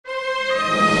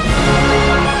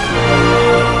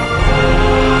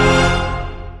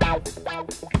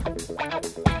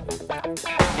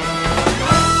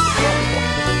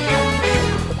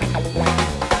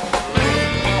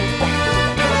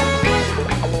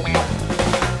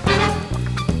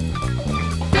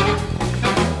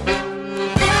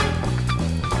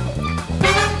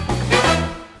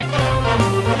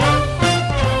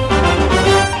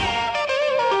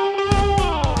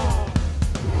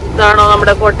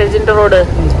Road, കോട്ടേജിന്റെ road.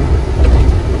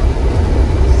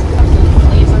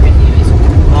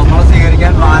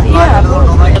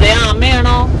 അതെ,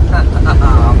 ആമയാണോ?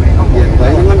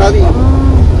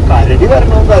 കരടി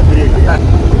വരണോ താല്പര്യമില്ല.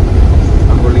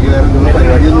 പുള്ളിക്ക് വേറെ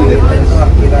പരിപാടിയൊന്നുമില്ല.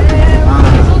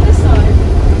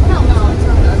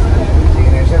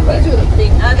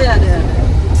 അതെ അതെ അതെ.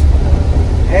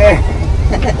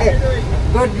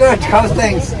 Good, good. How's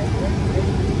things?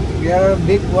 We are a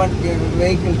big one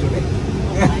vehicle today.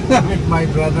 My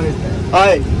brother is there.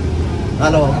 Hi.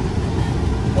 Hello.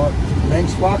 What?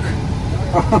 Lunch walk?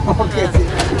 Okay.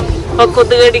 അപ്പൊ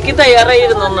കൊതുകടിക്ക്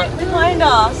തയ്യാറായിരുന്നു.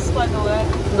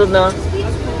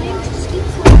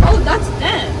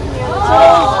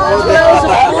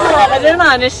 എന്തെന്നാ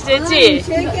അനുഷ് ചേച്ചി?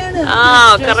 ആ,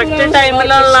 കറക്റ്റ്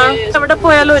ടൈമിലുള്ള. എവിടെ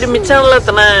പോയാലും ഒരുമിച്ചാണല്ലോ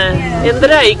എത്തണേ.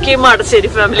 എന്തൊരു ഐക്യം മാടശ്ശേരി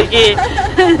ഫാമിലിക്ക്.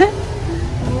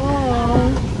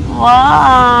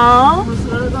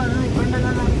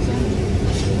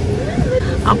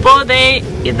 അപ്പോ ദേ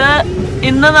ഇത്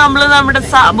ഇന്ന് നമ്മള് നമ്മുടെ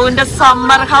സാബുവിന്റെ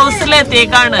സമ്മർ ഹൗസിൽ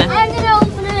എത്തിയേക്കാണ്.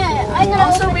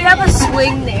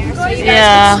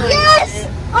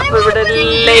 അപ്പൊ ഇവിടെ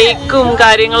ലേക്കും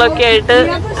കാര്യങ്ങളൊക്കെ ആയിട്ട്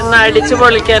ഇന്ന് അടിച്ചു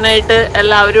പൊളിക്കാനായിട്ട്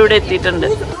എല്ലാവരും ഇവിടെ എത്തിയിട്ടുണ്ട്.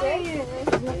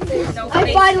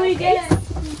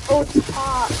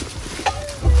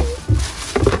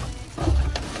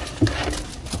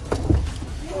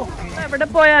 എവിടെ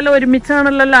പോയാലും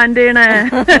ഒരുമിച്ചാണല്ലോ ലാൻഡ് ചെയ്യണേ.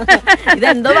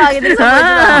 ഇതെന്തോ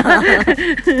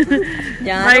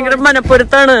ഭയങ്കര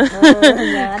മനപ്പൊരുത്താണ്.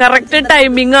 കറക്റ്റ്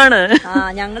ടൈമിംഗ് ആണ്.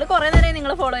 ഞങ്ങള് കൊറേ നേരം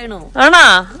നിങ്ങളെ ഫോളോ ചെയ്യണോ? ആണാ?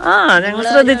 ആ, ഞങ്ങൾ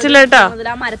ശ്രദ്ധിച്ചില്ല കേട്ടാ.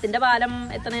 മരത്തിന്റെ പാലം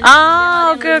ആ,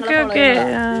 ഓക്കെ ഓക്കെ ഓക്കെ.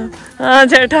 ആ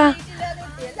ചേട്ടാ,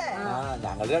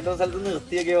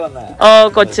 ഓ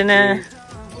കൊച്ചിനെ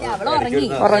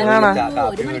ഉറങ്ങാണ.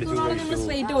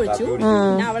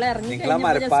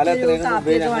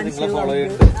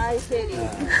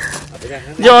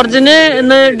 ജോർജിന്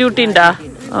ഇന്ന് ഡ്യൂട്ടി ഉണ്ടാ?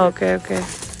 Okay okay.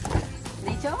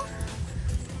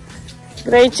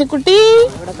 ഗ്രേച്ചിക്കുട്ടി.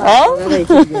 ഓ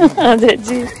അതെ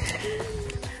ജി.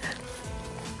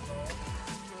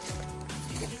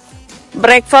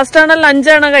 ബ്രേക്ക്ഫാസ്റ്റ് ആണോ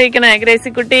ലഞ്ചാണോ കഴിക്കണേ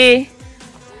ഗ്രേസിക്കുട്ടി?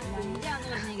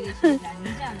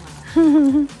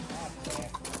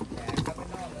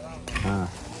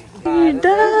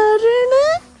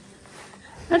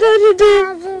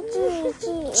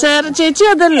 ശര ചേച്ചി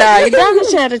അതല്ല, ഇതാണ്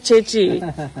ശര ചേച്ചി.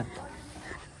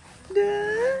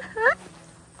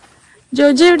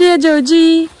 ജോജി എവിടെയാ ജോജി?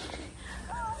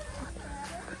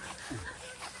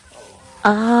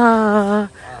 ആ,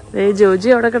 ജോജി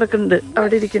അവിടെ കിടക്കുന്നുണ്ട്,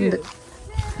 അവിടെ ഇരിക്കുന്നുണ്ട്.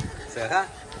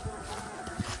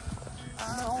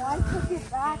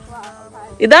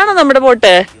 ഇതാണോ നമ്മുടെ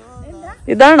ബോട്ട്?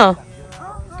 ഇതാണോ?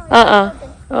 ആ ആ,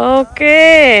 ഓക്കേ.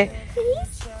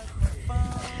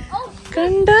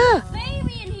 കണ്ട,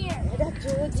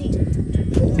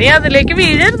 നീ അതിലേക്ക്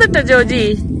വീഴരുതട്ടോ ജോജി.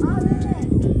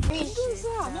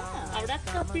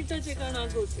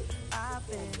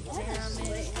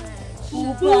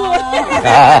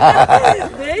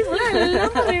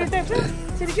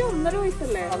 ശരിക്കും 1.5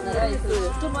 വയസ്സല്ലേ?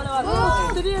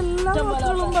 ഒത്തിരി എല്ലാ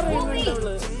മക്കളും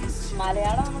പറയുന്നുണ്ട്.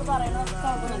 മലയാളം നമ്മൾ പറയണ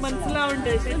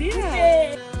മനസ്സിലാവണ്ടേ? ശരിയാ.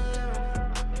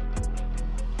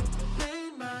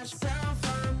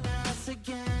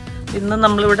 ഇന്ന്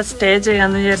നമ്മളിവിടെ സ്റ്റേ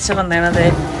ചെയ്യാന്ന് വിചാരിച്ച വന്നേണതേ.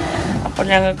 അപ്പോൾ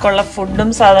ഞങ്ങൾക്കുള്ള ഫുഡും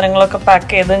സാധനങ്ങളൊക്കെ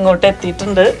പാക്ക് ചെയ്ത് ഇങ്ങോട്ട്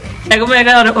എത്തിയിട്ടുണ്ട്. വേഗം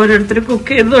വേഗം ഓരോരുത്തർ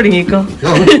കുക്ക് ചെയ്ത് തുടങ്ങിക്കോ.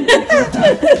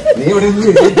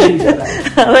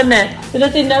 അതന്നെ, പിന്നെ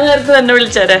തിന്നാൻ നേരത്ത് തന്നെ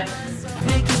വിളിച്ചാരേ.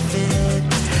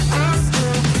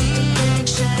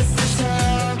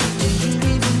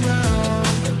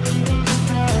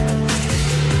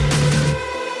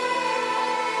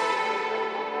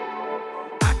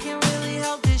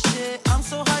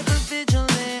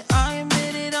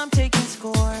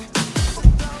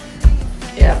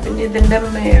 പിന്നെ ഇതിന്റെ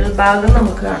മേൽഭാഗം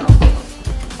നമുക്ക് കാണാം.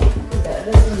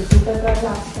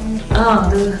 ആ,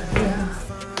 അത്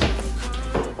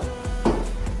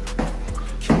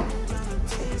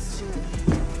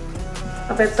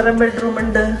അപ്പൊ എത്ര ബെഡ്റൂം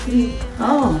ഉണ്ട്? ആ,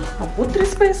 അപ്പൊ ഒത്തിരി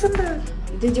സ്പേസ് ഉണ്ട്.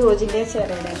 ഇത് ജോജിന്റെ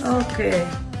ചെറിയ. ഓക്കെ,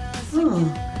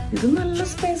 ഇത് നല്ല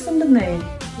സ്പേസ് ഉണ്ടെന്നേ.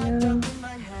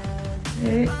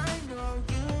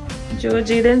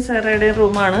 ജോജിയുടെയും സാറയുടെയും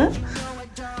റൂമാണ്.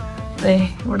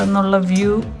 ഇവിടെ നിന്നുള്ള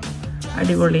വ്യൂ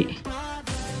അടിപൊളി.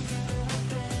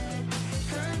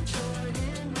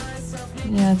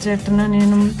 ഞാൻ ചേട്ടനും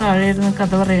അനിയനും താഴെ ഇരുന്ന്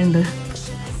കഥ പറയുന്നുണ്ട്.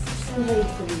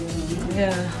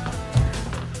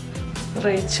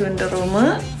 റേച്ചുവിന്റെ റൂം.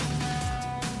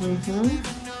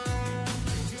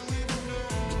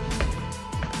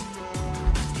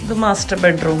 ഇത് മാസ്റ്റർ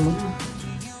ബെഡ്റൂം.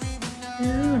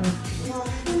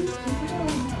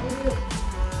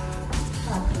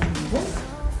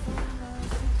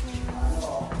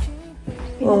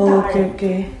 Okay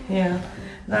okay.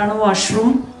 ഇതാണ്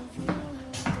വാഷ്റൂം.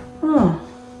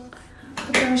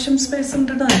 അത്യാവശ്യം സ്പേസ്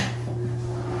ഉണ്ട്.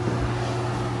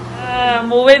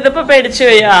 മൂവ് ചെയ്തപ്പോ പേടിച്ചു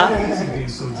പോയാ?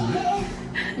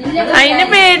 അതിന്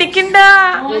പേടിക്കണ്ട.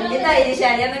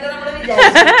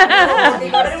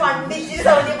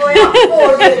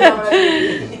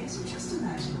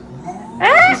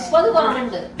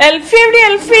 എൽഫി എവിടെ?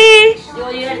 എൽഫി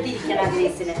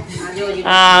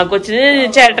കൊച്ചിന്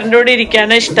ചേട്ടന്റെ കൂടെ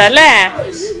ഇരിക്കാനാ ഇഷ്ടം അല്ലേ?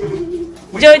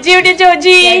 ജോജി എവിടെ?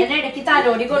 ജോജി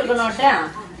തലോടി കൊടുക്കണോട്ടാ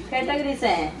കേട്ടാ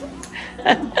ഗ്രീസേ.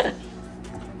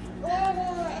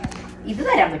 ഇത്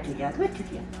തരാൻ പറ്റില്ല, അത്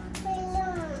പറ്റില്ല.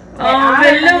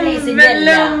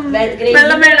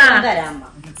 വെള്ളം വേണ?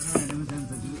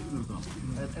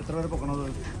 എത്ര പേര് പൊക്കണത്?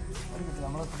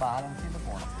 നമ്മൾ ബാലൻസ് ചെയ്ത്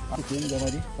പോകണം.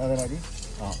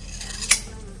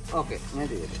 ഓക്കെ, ഞാൻ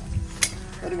ചെയ്തു.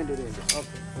 ഒരു മിനിറ്റ്.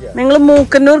 നിങ്ങൾ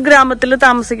മൂക്കന്നൂർ ഗ്രാമത്തിൽ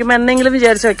താമസിക്കുമ്പോ എന്തെങ്കിലും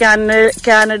വിചാരിച്ചോ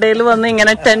കാനഡയിൽ വന്ന്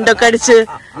ഇങ്ങനെ ടെന്റ് ഒക്കെ അടിച്ച്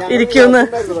ഇരിക്കുമെന്ന്?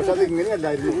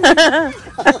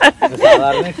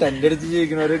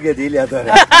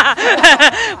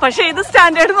 പക്ഷെ ഇത്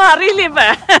സ്റ്റാൻഡേർഡ് മാറിയില്ലേ ഇപ്പൊ?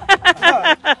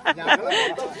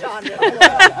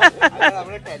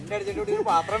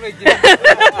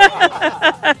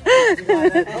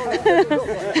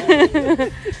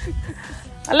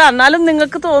 അല്ല, എന്നാലും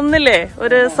നിങ്ങൾക്ക് തോന്നുന്നില്ലേ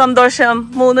ഒരു സന്തോഷം?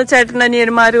 3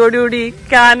 ചേട്ടനനിയന്മാരോടുകൂടി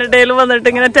കാനഡയിൽ വന്നിട്ട്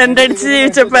ഇങ്ങനെ ടെന്റ് അടിച്ച്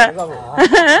ജീവിച്ചപ്പോ.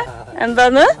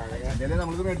 എന്താന്ന്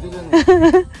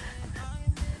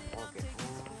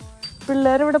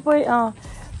പിള്ളേരിവിടെ പോയി?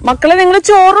 മക്കളെ നിങ്ങള്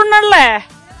ചോറുണ്ണല്ലേ?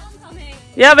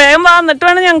 വേഗം വന്നിട്ട്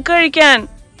വേണം ഞങ്ങക്ക് കഴിക്കാൻ.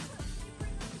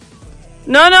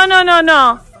 No no no no no.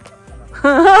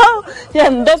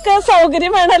 എന്തൊക്കെ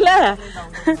സൗകര്യം വേണല്ലേ?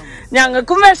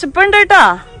 ഞങ്ങൾക്കും വിശപ്പുണ്ട് കേട്ടാ.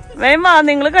 വേഗം വാ,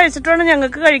 നിങ്ങള് കഴിച്ചിട്ട് വേണം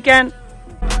ഞങ്ങക്ക് കഴിക്കാൻ.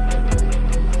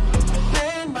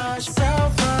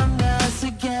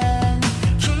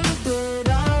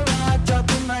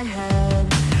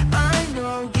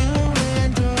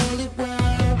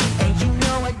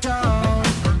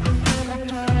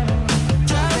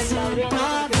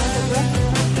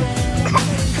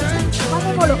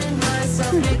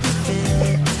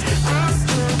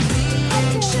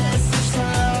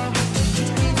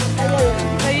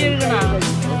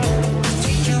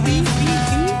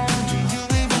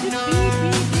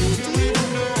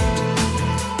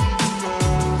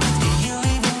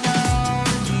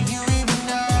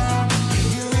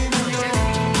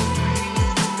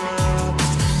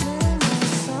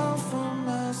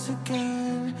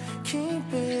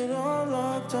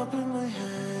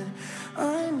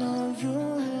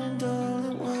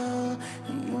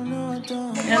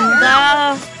 എന്താ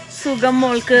സുഖം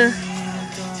മോൾക്ക്?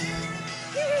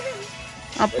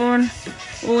 അപ്പോൾ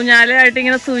ഊഞ്ഞാലായിട്ട്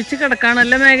ഇങ്ങനെ സൂചിച്ച്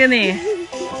കിടക്കാണല്ലേ മേഘനേ?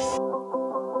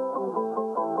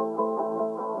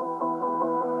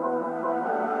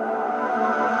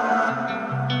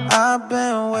 I've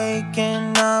been waking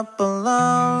up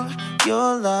alone. You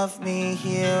left me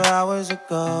here hours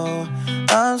ago.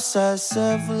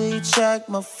 Obsessively check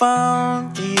my phone.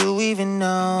 Do you even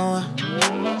know?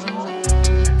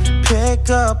 Pick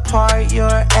apart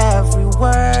your every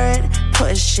word.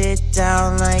 Push it down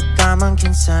like I'm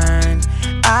unconcerned.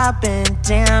 I've been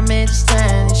damaged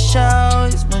and it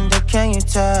shows. When can you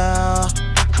tell?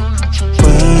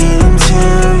 Wait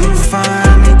until you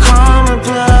finally call my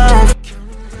bluff.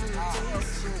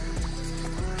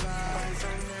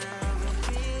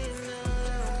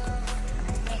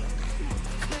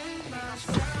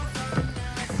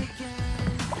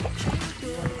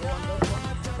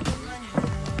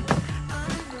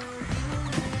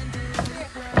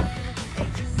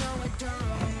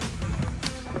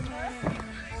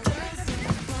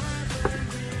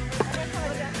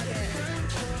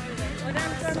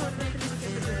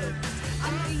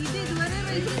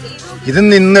 ഇത്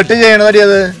നിന്നിട്ട് ചെയ്യണതടി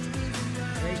അത്.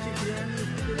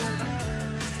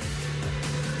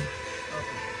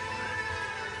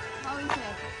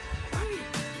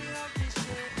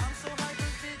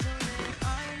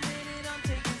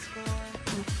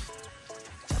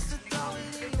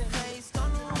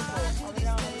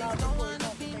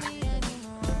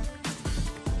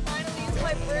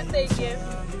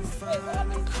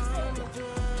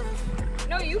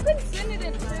 No, you can send it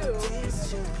in too.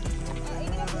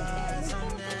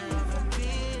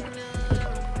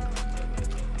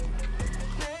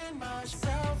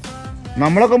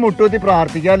 നമ്മളൊക്കെ മുട്ടുകുത്തി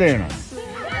പ്രാർത്ഥിക്കാലേ ആണ്.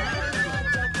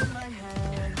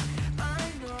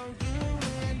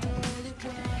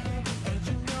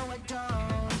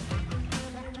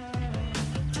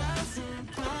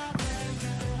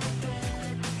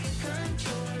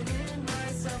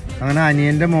 അങ്ങനെ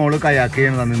അനിയന്റെ മോള് kayak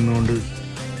ചെയ്യണതാ നിന്നുകൊണ്ട്.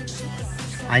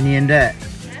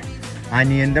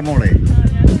 അനിയന്റെ മോളെ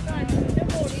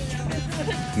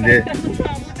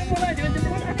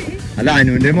അല്ല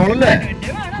അനുവിന്റെ മോളല്ലേ?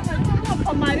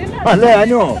 അല്ലേ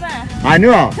അനുവോ?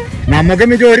 അനുവോ നമുക്ക്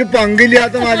മിക്ക ഒരു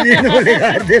പങ്കില്ലാത്ത മതിയെന്ന്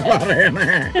കാര്യത്തിൽ പറയണേ.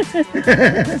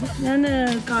 ഞാൻ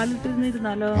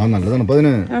കാലിട്ടിരുന്നാലോ? ആ നല്ല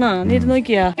തണുപ്പതിന്. ആണോ? നീ ഇരുന്ന്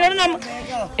നോക്കിയാ?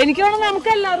 എനിക്ക് വേണം നമുക്ക്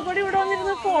എല്ലാവർക്കും കൂടി ഇവിടെ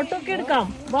വന്നിരുന്ന് ഫോട്ടോ ഒക്കെ എടുക്കാം.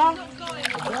 വാ.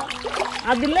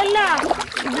 അതിലല്ല,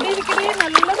 ഇവിടെ ഇരിക്കണേ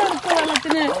നല്ല തണുപ്പ്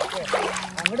വെള്ളത്തിന്.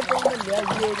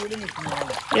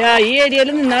 ഈ ഏരിയയിൽ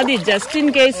നിന്നാ മതി, ജസ്റ്റ് ഇൻ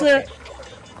കേസ്.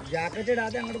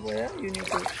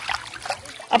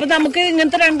 അപ്പൊ നമുക്ക്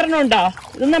ഇങ്ങനത്തെ 2 എണ്ണം ഉണ്ടോ?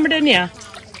 ഇത് നമ്മുടെ തന്നെയാ?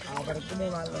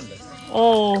 ഓ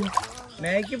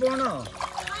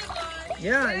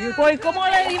പോയിക്കോ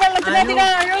മോളെ, ഈ വെള്ളത്തിലധികം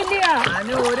ആഴമില്ല.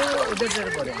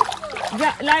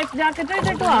 Life jacket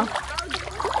ഇട്ടിട്ടുവാ.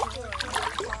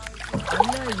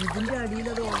 ഇതിന്റെ അടിയിൽ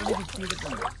അത് ഓൾറെഡി ഫിക്സ്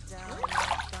ചെയ്തിട്ടുണ്ട്.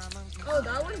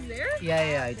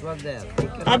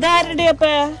 അതാരുടെ അപ്പ?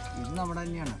 ഇത് നമ്മുടെ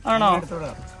തന്നെയാണ്. ആണോ?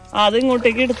 അത്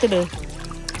ഇങ്ങോട്ടേക്ക് എടുത്തിട്.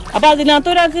 അപ്പൊ അതിനകത്ത്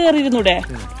ഒരാൾക്ക് കയറിയിരുന്നൂടെ?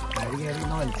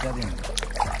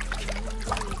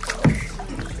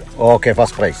 Okay,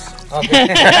 first prize.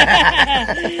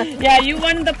 Yeah, you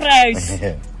won the prize.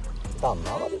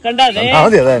 കണ്ടേ?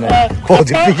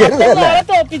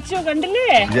 തോപ്പിച്ചു, കണ്ടില്ലേ?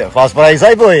 ഫസ്റ്റ് പ്രൈസ്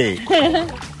ആയി പോയി.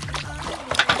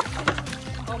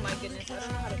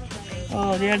 ഓ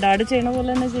ഡാഡി ചെയ്യണ പോലെ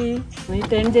തന്നെ ചെയ്യ്. നീ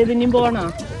ടേൺ ചെയ്ത് ഇനിയും പോകണോ?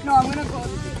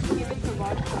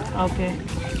 ഓക്കെ.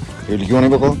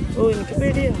 ഓ എനിക്ക്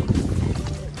പേടിയോ?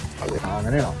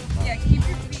 അങ്ങനെയാണോ?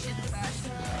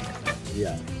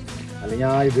 അല്ല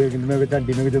ഞാൻ ഇത്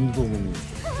ചണ്ടിമൊക്കെ ചെന്ന് തോന്നുന്നു.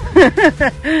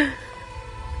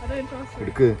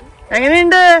 എടുക്ക്.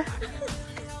 എങ്ങനെയുണ്ട്?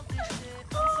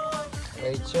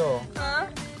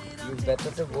 You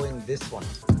better to go in this one.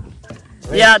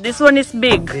 Yeah, this one is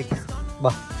big.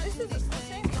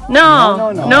 No,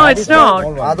 it's not.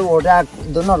 അത്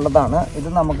ഇതൊന്നുള്ളതാണ്. ഇത്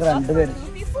നമുക്ക് 2 പേര്.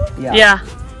 Yeah.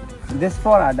 This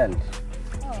for adult.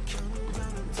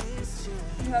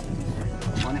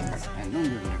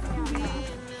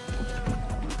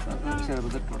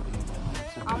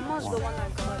 Amma's the one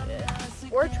that got it.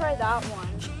 Or try that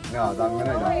one.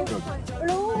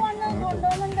 Blue one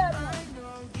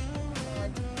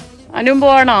അനുവും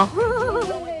പോവാണോ?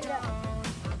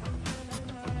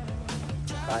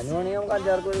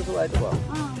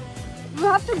 You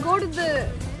have to go to the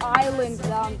island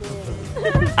down there.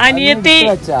 അനിയത്തി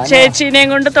ചേച്ചീനെയും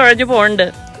കൊണ്ട് തുഴഞ്ഞു pond.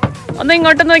 ഒന്ന്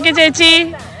ഇങ്ങോട്ട് നോക്കിയ ചേച്ചി.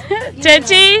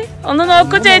 ചേച്ചി ഒന്ന്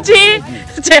നോക്കൂ ചേച്ചി.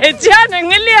 ചേച്ചി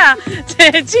അനങ്ങില്ല.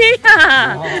 ചേച്ചി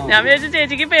ഞാൻ വിചാരിച്ചു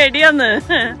ചേച്ചിക്ക് പേടിയാന്ന്.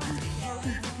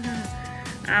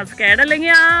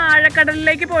 സ്കേഡല്ലെങ്കിൽ ആ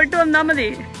ആഴക്കടലിലേക്ക് പോയിട്ട് വന്നാ മതി.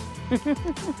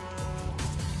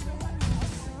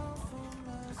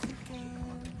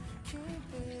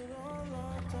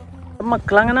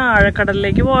 മക്കളങ്ങനെ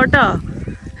ആഴക്കടലിലേക്ക് പോട്ടോ.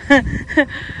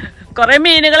 കൊറേ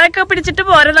മീനുകളൊക്കെ പിടിച്ചിട്ട്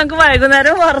പോരെ, നമുക്ക്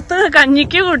വൈകുന്നേരം വറുത്ത്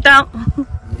കഞ്ഞിക്ക് കൂട്ടാം.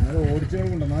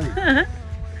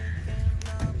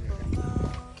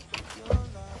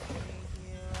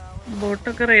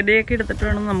 ബോട്ടൊക്കെ റെഡിയാക്കി എടുത്തിട്ട്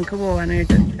വേണം നമുക്ക്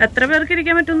പോവാനായിട്ട്. എത്ര പേർക്ക്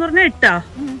ഇരിക്കാൻ പറ്റുമെന്ന് പറഞ്ഞാൽ 8?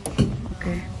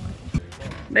 ഓക്കെ.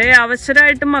 ദേ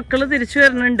അവസരമായിട്ട് മക്കള് തിരിച്ചു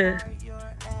വരുന്നുണ്ട്.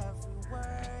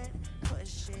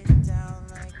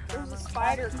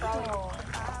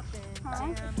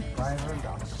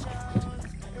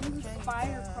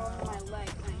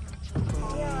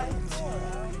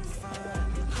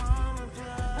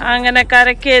 അങ്ങനെ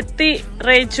കരക്ക് എത്തി.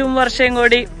 റേച്ചും വർഷയും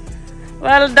കൂടി.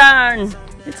 Well done.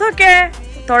 It's okay.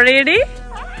 തൊഴയടി.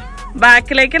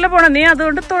 ബാക്കിലേക്കല്ല പോണ നീ,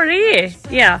 അതുകൊണ്ട് തൊഴയേ.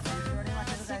 യാ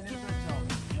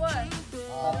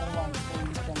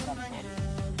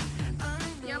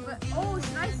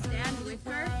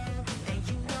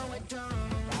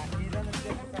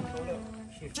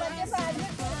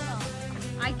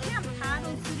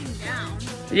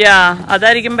യാ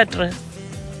അതായിരിക്കും better.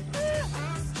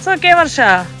 It's okay Varsha.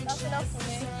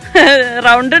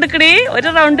 Round എടുക്കടി. ഒരു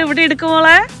റൗണ്ട് ഇവിടെ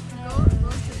എടുക്കുമോളെ.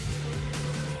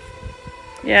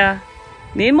 യാ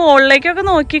നീ മുകളിലേക്കൊക്കെ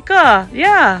നോക്കിക്കോ.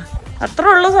 യാ അത്ര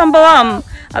ഉള്ളു സംഭവം.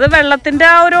 അത് വെള്ളത്തിന്റെ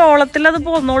ആ ഒരു ഓളത്തിൽ അത്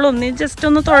പോന്നോളും. നീ ജസ്റ്റ്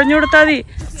ഒന്ന് തുഴഞ്ഞു കൊടുത്താൽ മതി.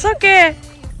 It's okay.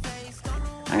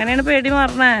 അങ്ങനെയാണ് പേടി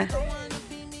മാറണേ.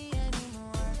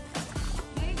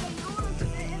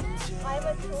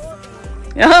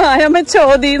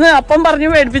 ചോദ്യന്ന് അപ്പം പറഞ്ഞു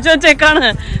പേടിപ്പിച്ചു വെച്ചേക്കാണ്.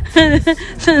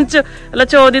 അല്ല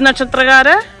ചോദ്യ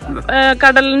നക്ഷത്രക്കാര്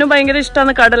കടലിന് ഭയങ്കര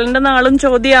ഇഷ്ടമാണ്. കടലിന്റെ നാളും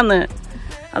ചോദ്യാന്ന്.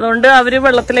 അതുകൊണ്ട് അവര്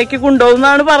വെള്ളത്തിലേക്ക്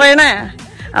കൊണ്ടുപോകുന്നാണ് പറയണേ.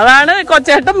 അതാണ്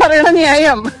കൊച്ചേട്ടൻ പറയണ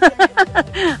ന്യായം.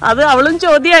 അത് അവളും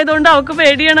ചോദ്യമായതുകൊണ്ട് അവൾക്ക്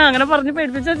പേടിയാണ്. അങ്ങനെ പറഞ്ഞ്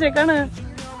പേടിപ്പിച്ചു വെച്ചേക്കാണ്.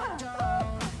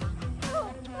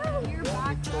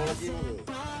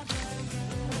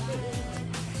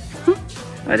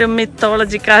 ഒരു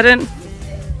മിത്തോളജിക്കാരൻ.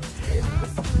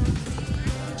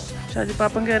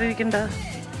 ഷാജിപ്പാപ്പൻ കയറിയിരിക്കണ്ട.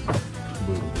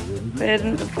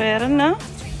 പേരെന്നാ?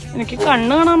 എനിക്ക്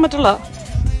കണ്ണ് കാണാൻ പറ്റില്ല.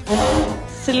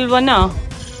 സിൽവനാ?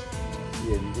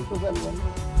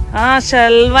 ആ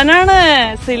ശെൽവനാണ്,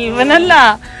 സിൽവനല്ല,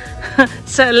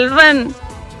 ശെൽവൻ.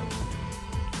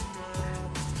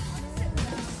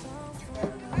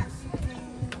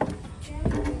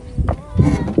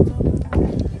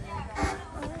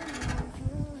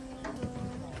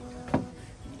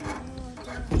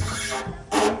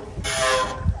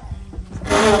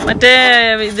 മറ്റേ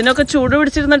ഇതിനൊക്കെ ചൂട്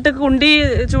പിടിച്ചിരുന്നിട്ട് കുണ്ടി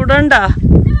ചൂടുണ്ടാ?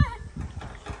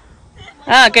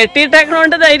 ആ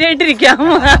കെട്ടിയിട്ടേക്കണോണ്ട് ധൈര്യമായിട്ടിരിക്കാം.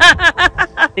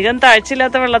 അധികം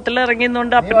താഴ്ചയില്ലാത്ത വെള്ളത്തിൽ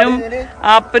ഇറങ്ങിയതുകൊണ്ട്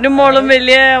അപ്പനും മോളും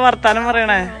വലിയ വർത്താനം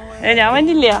പറയണേ. ഞാൻ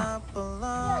വന്നില്ല.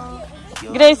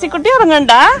 ഗ്രേസിക്കുട്ടി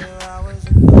ഇറങ്ങണ്ട,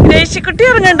 ഗ്രേസിക്കുട്ടി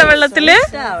ഇറങ്ങണ്ട വെള്ളത്തില്.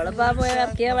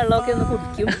 വെള്ളമൊക്കെ ഒന്ന്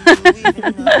കുടിക്കും.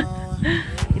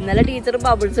 ഇന്നലെ ടീച്ചർ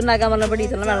ബബിൾസ് ഉണ്ടാക്കാൻ പറഞ്ഞപ്പോ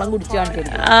ടീച്ചറിന് വെള്ളം കുടിച്ചു കാണിച്ചു.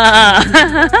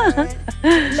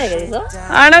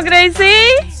 ആണോ ഗ്രേസി?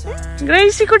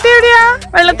 ഗ്രേസി കുട്ടി എവിടെയാ?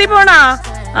 വെള്ളത്തിൽ പോണാ?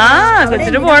 ആ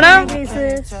കൊച്ചിന് പോണം.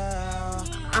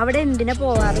 അവിടെ എന്തിനാ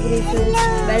പോവാറ് ഗ്രേസ്?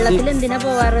 വെള്ളത്തിൽ എന്തിനാ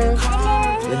പോവാറ്?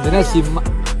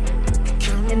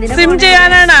 സിം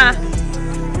ചെയ്യാനാണാ?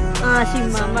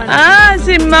 ആ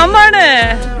സിമ്മാണ്.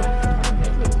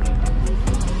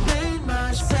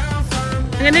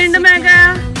 എങ്ങനെയുണ്ട് മേഘ?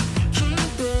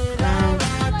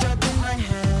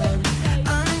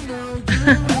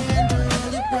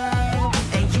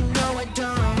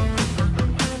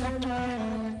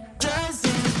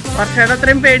 വർഷയുടെ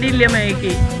അത്രയും പേടിയില്ല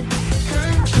മേഘയ്ക്ക്.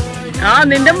 ആ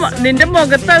നിന്റെ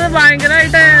മുഖത്ത് അത്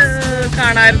ഭയങ്കരമായിട്ട്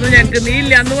കാണായിരുന്നു ഞങ്ങക്ക്, നീ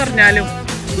ഇല്ലാന്ന് പറഞ്ഞാലും.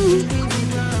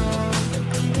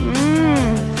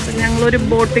 ഞങ്ങളൊരു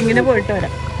ബോട്ടിങ്ങിന് പോയിട്ട്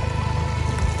വരാം.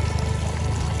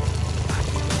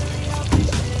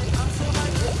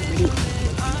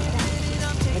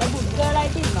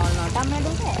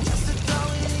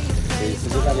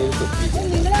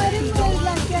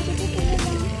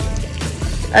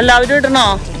 എല്ലാവരും ഇടണോ?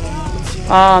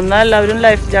 ആ എന്നാ എല്ലാവരും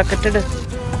ലൈഫ് ജാക്കറ്റ് ഇട്.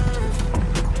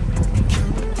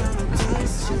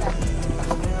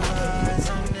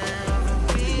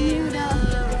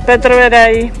 ഇപ്പൊ എത്ര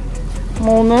പേരായി?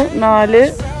 3, 4,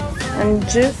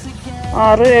 5,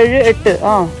 6, 7, 8.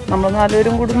 ആ നമ്മൾ 4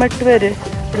 പേരും കൂടുമ്പോ 8 പേര്.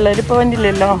 പിള്ളേരിപ്പൊ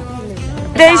വന്നില്ലല്ലോ.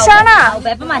 ഗ്രേസാണാ?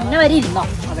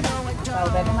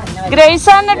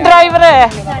 ഗ്രേസാണ് ഡ്രൈവറ്.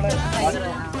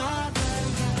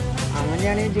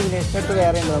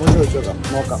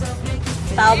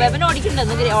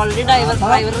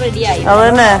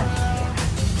 അതന്നെ.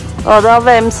 അതാ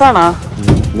വെംസാണോ?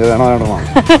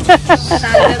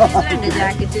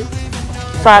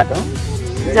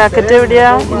 ജാക്കറ്റ് എവിടെയാ?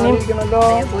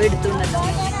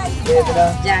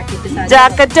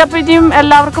 ജാക്കറ്റ് അപ്പൊ ഇനിയും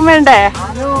എല്ലാവർക്കും വേണ്ടേ?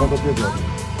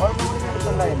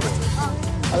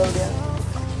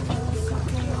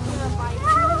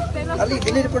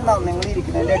 ഇതിലിരിപ്പുണ്ടാവും, നിങ്ങൾ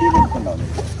ഇരിക്കുന്നതിന്റെ അടിയിൽ ഇരിപ്പുണ്ടാവും.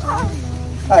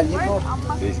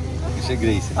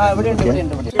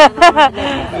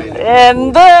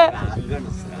 എന്ത്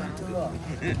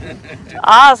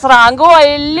ആ സ്രാങ്ക്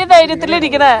വലിയ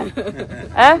ധൈര്യത്തിലിരിക്കണേ.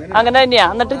 അങ്ങനെ തന്നെയാ.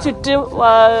 എന്നിട്ട്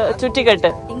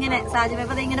ചുറ്റിക്കെട്ട്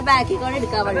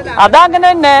അതങ്ങനെ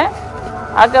തന്നെ.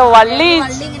 വള്ളി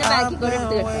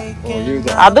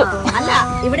അത്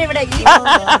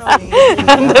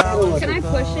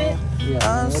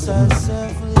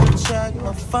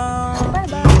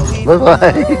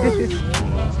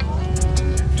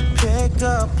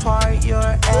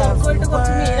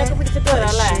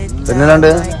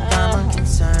പിന്നല്ലാണ്ട്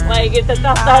വൈകിട്ടത്തെ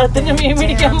അത്താഴത്തിന് മീൻ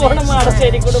പിടിക്കാൻ പോണം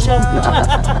മാടശ്ശേരി കുടുംബം.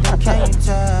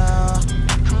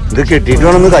 ഇത് കെട്ടിട്ട്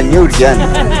വേണം കഞ്ഞി കുടിക്കാൻ.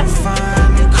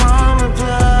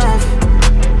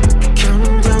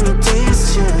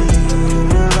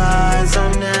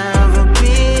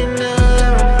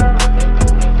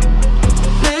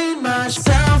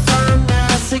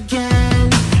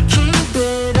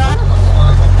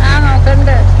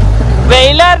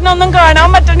 വെയിലാരനൊന്നും കാണാൻ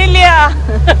പറ്റണില്ല.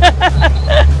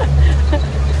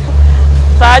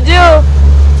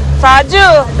 സാജു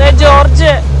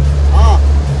ജോർജ്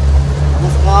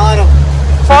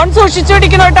ഫോൺ സൂക്ഷിച്ചു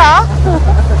പിടിക്കണോട്ടാ.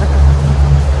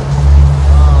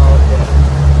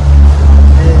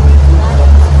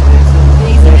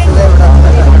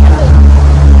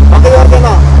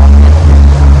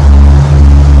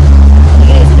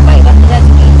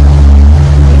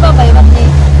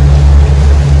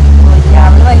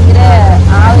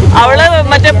 അവള്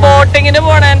മറ്റേ ബോട്ടിങ്ങിന്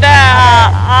പോണേന്റെ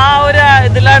ആ ഒരു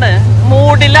ഇതിലാണ്,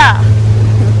 മൂഡിലാ.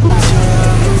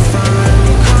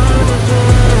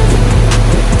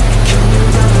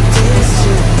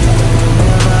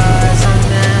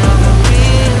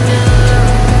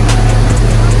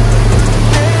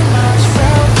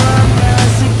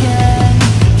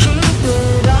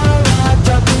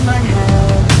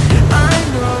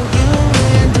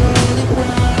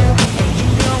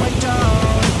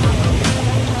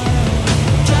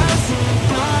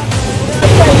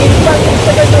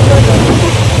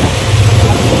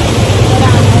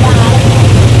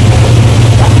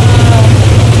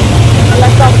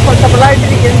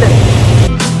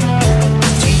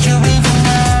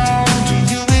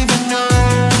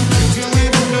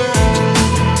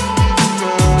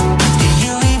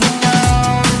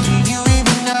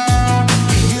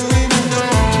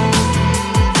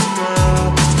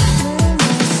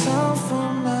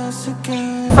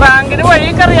 ഫ്രാങ്കിന്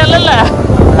വഴിയൊക്കെ അറിയാലല്ലേ?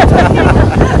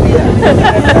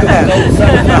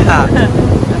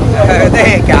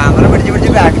 ക്യാമറ പിടിച്ച്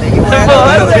പിടിച്ച് ബാക്കിലേക്ക്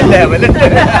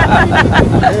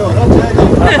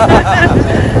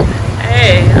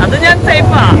അത് ഞാൻ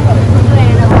സേഫാ.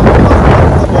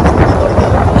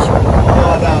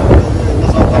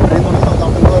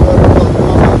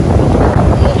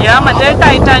 മറ്റേ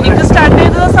ടൈറ്റാനിക് സ്റ്റാർട്ട്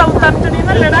ചെയ്തത് സൗത്ത്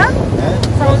ആംപ്ടണിന്നല്ലേടാ?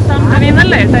 South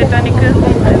ആംപ്ടണിന്നല്ലേ Titanic?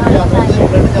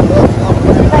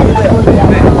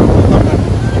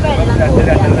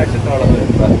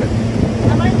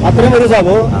 അത്രയും ഒരു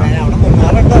സംഭവം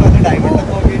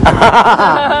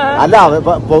അല്ല.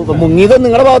 മുങ്ങിയത്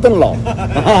നിങ്ങളുടെ ഭാഗത്തുണ്ടല്ലോ.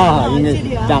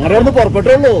 ഞങ്ങളുടെ ഒന്ന്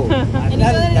പുറപ്പെട്ടുള്ളൂ.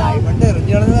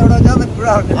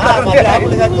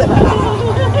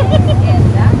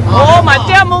 ഓ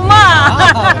മറ്റേ അമ്മൂമ്മ.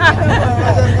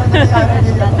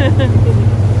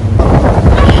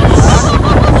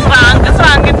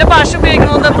 ഫ്രാങ്കിന്റെ ഭാഷ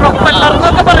ഉപയോഗിക്കുന്നത് പ്രൊപ്പല്ലർ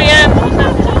എന്നൊക്കെ പറയാൻ.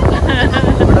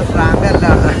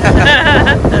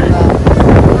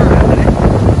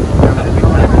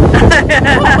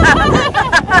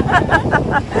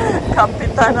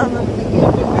 കപ്പിത്താനൊന്നും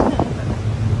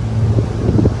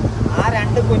ആ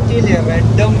രണ്ട് കൊച്ചിയില്ലേ,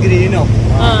 റെഡും ഗ്രീനും,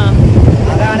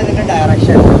 അതാണ് ഇതിന്റെ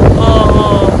ഡയറക്ഷൻ.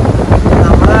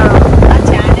 നമ്മളെ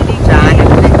ചാനലിലേക്ക്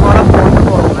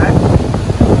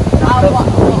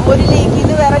ഒരു ലേക്കിൽ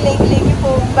നിന്ന് വേറെ ലേക്കിലേക്ക്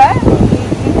പോകുമ്പോ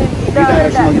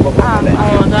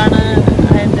അതാണ്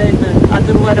അതിന്റെ ഇത്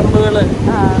അതിർവരമ്പുകള്.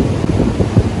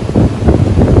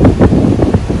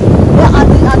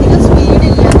 അധികം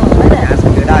സ്പീഡില്ല.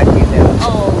 സ്പീഡ് ആക്കിയില്ല.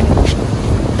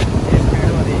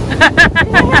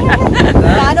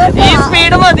 ഈ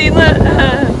സ്പീഡ് മതിന്ന്.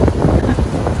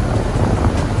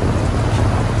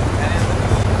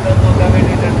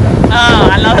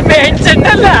 അല്ലാതെ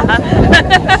പേടിച്ചിട്ടല്ല.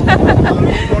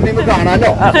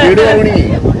 കാണാലോ വീട് പോകണി.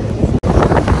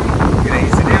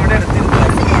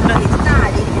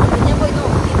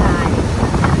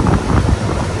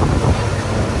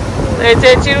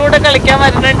 ചേച്ചിയുടെ കൂടെ കളിക്കാൻ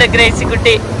വരുന്നുണ്ട്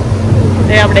ഗ്രേസിക്കുട്ടി.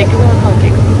 അവിടേക്ക് നോക്കി.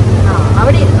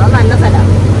 നല്ല സ്ഥലം.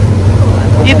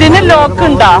 ഇതിന് ലോക്ക്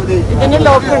ഉണ്ടോ? ഇതിന്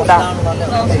ലോക്ക് ഉണ്ടോ?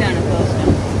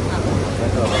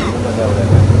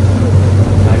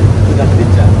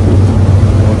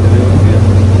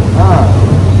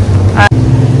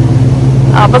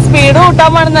 അപ്പൊ സ്പീഡ് കൂട്ടാൻ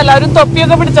വേണമെന്ന് എല്ലാവരും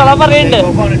തൊപ്പിയൊക്കെ പിടിച്ചോളാൻ പറയുന്നുണ്ട്.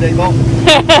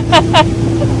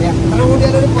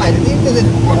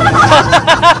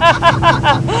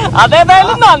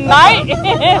 അതേതായാലും നന്നായി.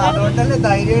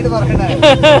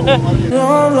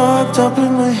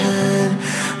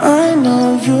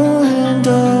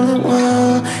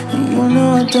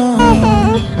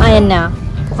 എന്നാ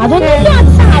അതൊന്നും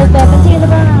സാൽപേപ്പർ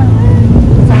ചെയ്തതാണ്.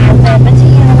 സാൽപേപ്പർ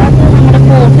ചെയ്യണത് നമ്മുടെ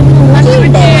പോട്ട്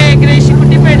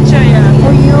ഗ്രേസിക്കുട്ടി പേടിച്ചോയാ?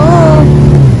 അയ്യോ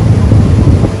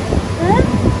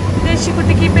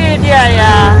ഗ്രേസിക്കുട്ടിക്ക് പേടിയായ?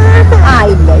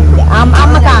 ഇല്ല ഇല്ല,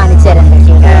 അമ്മ കാണിച്ചു തരാം.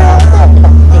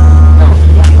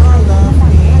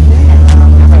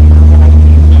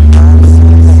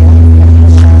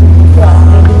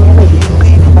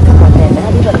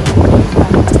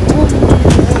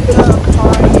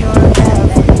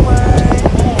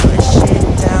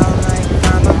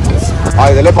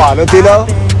 ഇതിലെ പാലത്തിലോ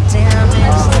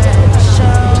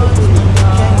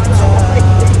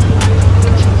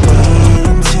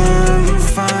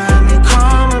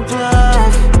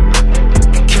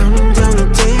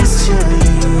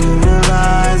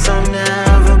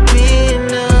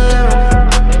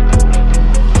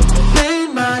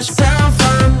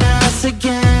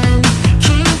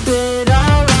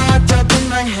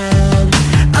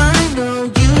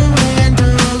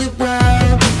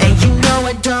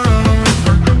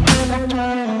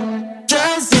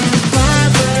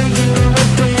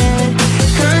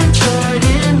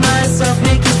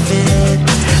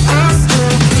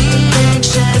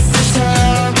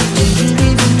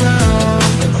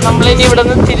നമ്മളിനി ഇവിടെ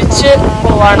നിന്ന് തിരിച്ച്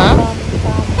പോവാണ്.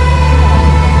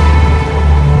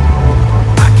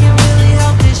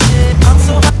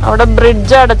 അവിടെ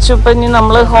ബ്രിഡ്ജ് അടച്ചു. ഇപ്പൊ ഇനി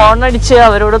നമ്മള് ഹോൺ അടിച്ച്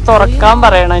അവരോട് തുറക്കാൻ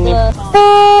പറയണം. ഇനി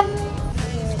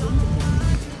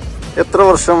എത്ര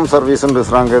വർഷം സർവീസ് ഉണ്ട്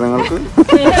ശ്രാങ്ക നിങ്ങൾക്ക്?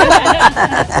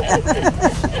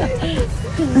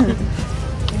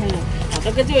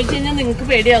 അതൊക്കെ ചോദിച്ചു കഴിഞ്ഞാൽ നിങ്ങക്ക്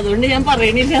പേടിയാ, അതുകൊണ്ട് ഞാൻ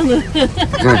പറയണില്ലാന്ന്.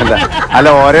 അല്ല,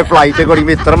 ഓരോ ഫ്ലൈറ്റ് ഒക്കെ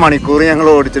ഓടിക്കുമ്പോ ഇത്ര മണിക്കൂർ ഞങ്ങൾ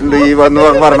ഓടിച്ചിട്ടുണ്ട് ഈ വന്ന്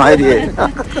പറഞ്ഞായിരിക്കേ.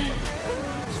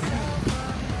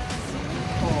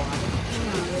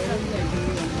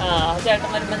 ചേട്ടൻ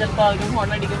വരുമ്പോ ചിലപ്പോ അവരും ഹോൺ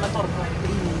അടിക്കുമ്പോ തുറക്കും.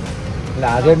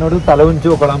 എന്നോട് തല ഉഞ്ചു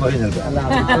നോക്കാൻ പറയുന്നത്.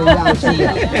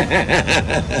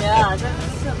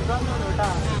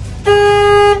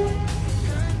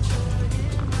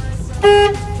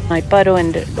 ഇപ്പൊ ആരോ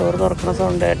എന്റെ ഡോർ തുറക്കുന്ന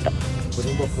സൗണ്ട് കേട്ടോ.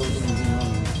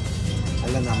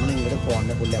 അല്ല നമ്മൾ ഇങ്ങോട്ട്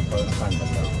പോകേണ്ട പുള്ളി എപ്പോഴും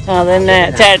കണ്ടല്ലോ. അതന്നെ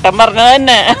ചേട്ടൻ പറഞ്ഞത്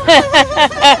തന്നെ.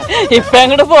 ഇപ്പൊ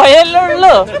അങ്ങോട്ട് പോയല്ലേ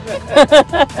ഉള്ളൂ.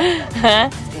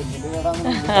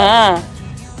 ആ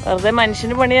വെറുതെ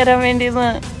മനുഷ്യന് പണി തരാൻ വേണ്ടിന്ന്.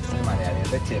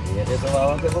 മലയാളികളുടെ ചെറിയ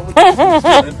സ്വഭാവമൊക്കെ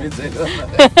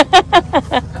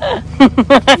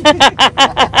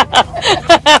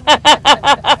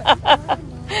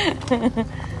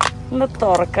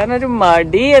തുറക്കാനൊരു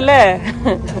മടിയല്ലേ.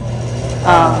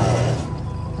 ആ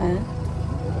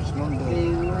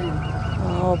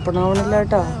ഓപ്പൺ ആവണില്ല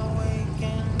കേട്ടോ.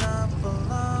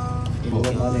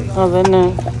 അതന്നെ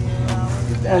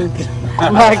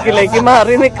ബാക്കിലേക്ക്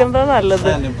മാറി നിൽക്കുന്നത്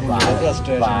നല്ലത്.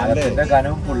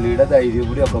 പുള്ളിയുടെ ധൈര്യം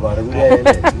കൂടി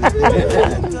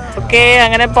ഓക്കെ,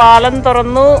 അങ്ങനെ പാലം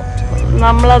തുറന്നു.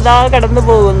 നമ്മളതാ കടന്നു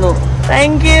പോകുന്നു.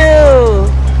 Thank you.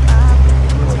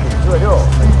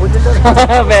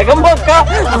 വേഗം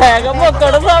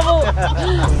പൊക്കട സാബു.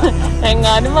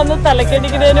 എങ്ങാനും വന്ന്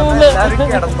തലക്കടിക്കുന്നതിന് മുമ്പ്.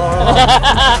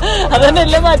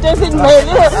 അതന്നെയല്ലേ മറ്റേ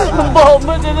സിനിമയില്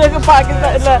ബോംബ്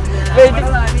പാകിസ്ഥാനില്ല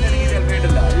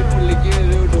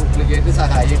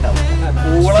സഹായം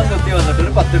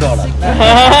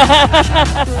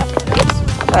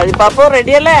പാപ്പു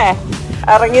റെഡിയല്ലേ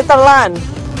ഇറങ്ങി തള്ളാൻ?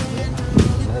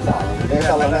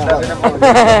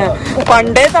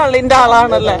 പണ്ടേ തള്ളിന്റെ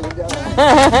ആളാണല്ലേ.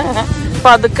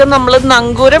 പതുക്കെ നമ്മള്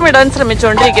നങ്കൂരം ഇടാൻ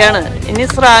ശ്രമിച്ചോണ്ടിരിക്കയാണ്. ഇനി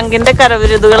സ്രാങ്കിന്റെ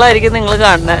കരവിരുതുകളായിരിക്കും നിങ്ങൾ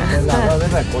കാണുന്നത്.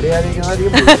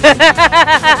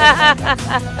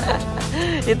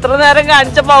 ഇത്ര നേരം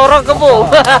കാണിച്ച പവറൊക്കെ പോവും.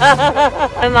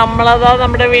 നമ്മളതാ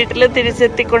നമ്മുടെ വീട്ടില്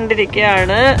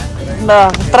തിരിച്ചെത്തിക്കൊണ്ടിരിക്കുകയാണ്. എന്താ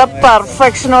ഇത്ര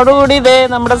പെർഫെക്ഷനോട് കൂടി ഇതേ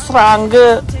നമ്മുടെ സ്രാങ്ക്.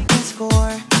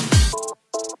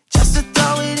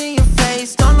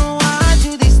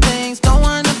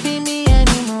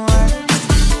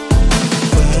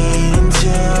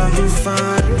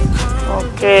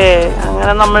 ഓക്കെ,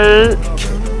 അങ്ങനെ നമ്മൾ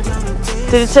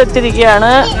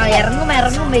തിരിച്ചെത്തിരിക്കുകയാണ്.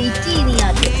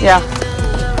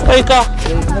 പോയിക്കാ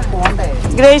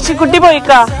ഗ്രേസിക്കുട്ടി,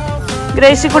 പോയിക്കാ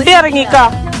ഗ്രേസിക്കുട്ടി, ഇറങ്ങിക്കാ.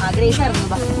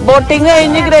 ബോട്ടിങ്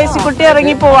കഴിഞ്ഞ് ഗ്രേസിക്കുട്ടി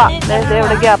ഇറങ്ങി പോവാ.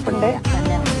 എവിടെ ഗ്യാപ്പ് ഉണ്ട്?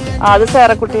 അത്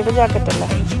സേറക്കുട്ടിയുടെ ജാക്കറ്റ് അല്ലേ?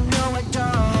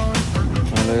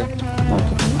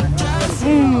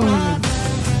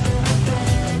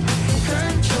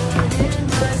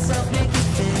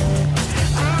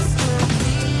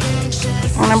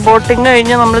 അങ്ങനെ ബോട്ടിങ്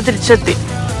കഴിഞ്ഞ് നമ്മൾ തിരിച്ചെത്തി.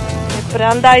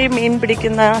 പ്രാന്തായി മീൻ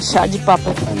പിടിക്കുന്ന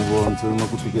ഷാജിപ്പാപ്പൻ.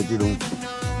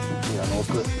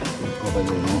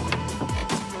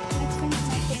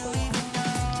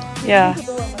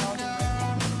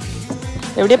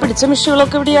 എവിടെയാ പിടിച്ച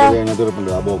മിഷുകളൊക്കെ? എവിടെയാ?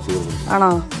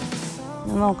 ആണോ?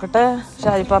 നോക്കട്ടെ.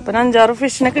 ഷാജിപ്പാപ്പന് 5-6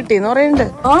 ഫിഷിനെ കിട്ടിന്ന് പറയുന്നുണ്ട്.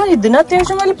 ആ, ഇതിന്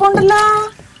അത്യാവശ്യം വലിപ്പമുണ്ടല്ലോ.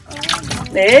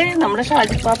 നമ്മുടെ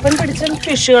ഷാജിപ്പാപ്പൻ പിടിച്ച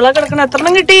ഫിഷുകളെ കിടക്കണ. 3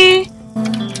 എണ്ണം കിട്ടി.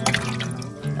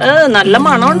 നല്ല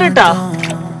മണമുണ്ട് കേട്ടാ.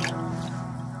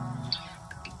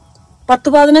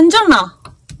 10-15 എണ്ണ.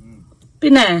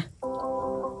 പിന്നെ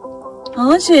ആ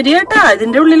ശരിയേട്ടാ,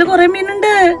 ഇതിന്റെ ഉള്ളില് കൊറേ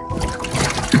മീനുണ്ട്.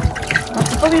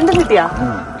 അപ്പൊ വീണ്ടും കിട്ടിയാ?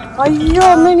 അയ്യോ,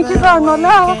 ഒന്ന് എനിക്ക് കാണണല്ല.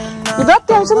 ഇത്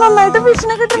അത്യാവശ്യം നന്നായിട്ട്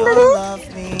ഫിഷിനെ കിട്ടുന്നുണ്ട്.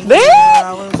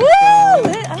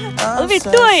 അത്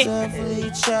വിട്ടുപോയി.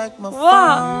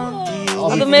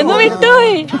 അത് മെന്നു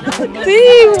വിട്ടുപോയി.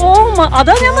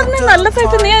 അതാ ഞാൻ പറഞ്ഞ നല്ല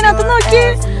സൈസ്. നീ അതിനകത്ത് നോക്കി,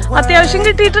 അത്യാവശ്യം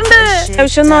കിട്ടിയിട്ടുണ്ട്.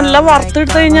 അത്യാവശ്യം നല്ല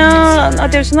വറുത്തെടുത്തു കഴിഞ്ഞാ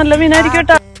അത്യാവശ്യം നല്ല മീനായിരിക്കും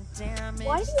കേട്ടാ.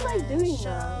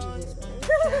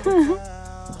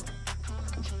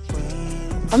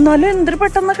 എന്നാലും എന്തൊരു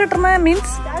പെട്ടെന്ന് കിട്ടണേ.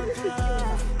 മീൻസ്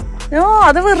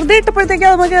അത് വെറുതെ ഇട്ടപ്പോഴത്തേക്ക്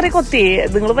അത് കയറി കൊത്തി.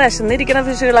 നിങ്ങൾ വിശന്നിരിക്കണ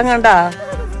ഫിഷുകളെ കണ്ടാ?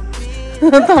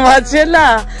 തമാശയല്ല.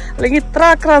 അല്ലെങ്കിൽ ഇത്ര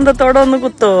ആക്രാന്തത്തോടെ ഒന്ന്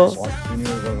കുത്തോ?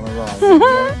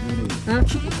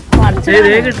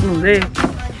 കിട്ടുന്നതേ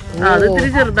അത് ഇത്തിരി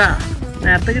ചെറുതാ.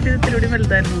 നേരത്തെ കിട്ടിയത് ഇത്തിരി കൂടി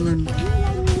വലുതായിരുന്നു.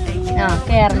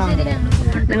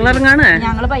 നിങ്ങൾ ഇറങ്ങാണ്?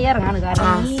 ഞങ്ങള് പയ്യ ഇറങ്ങാണ്.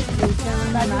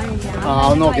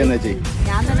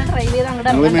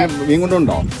 മീൻ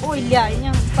കൊണ്ടുണ്ടോ? ഓ ഇല്ല,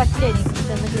 ഞാൻ പറ്റില്ല.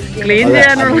 ക്ലീൻ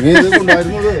ചെയ്യാനുള്ള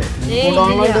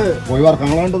പോയി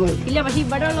വറക്കാനുള്ളത് ഇല്ല. പക്ഷെ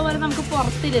ഇവിടെ ഉള്ള പോലെ നമുക്ക്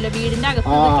പുറത്തില്ലല്ലോ. വീടിന്റെ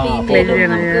അകത്ത് ക്ലീൻ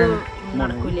ചെയ്യാൻ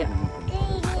നടക്കൂല.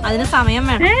 അതിന് സമയം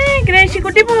വേണം.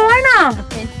 ഗ്രേസിക്കുട്ടി പോവാണോ?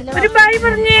 ഒരു ബൈ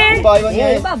പറഞ്ഞേ.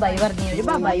 ബാബായി പറഞ്ഞു, ഒരു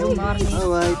ബാബായി ഉമ്മ പറഞ്ഞു.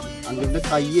 അങ്കിളിന്റെ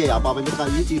കയ്യേ, അപ്പൊ അവന്റെ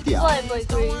കൈ ചീത്തയാ.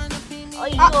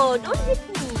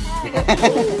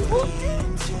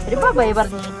 ഒരു ബാബായി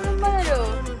പറഞ്ഞു.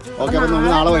 ഓക്കെ, അപ്പൊ നമ്മൾ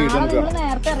നാളെ വൈകിട്ട് നമുക്ക്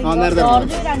നേരത്തെ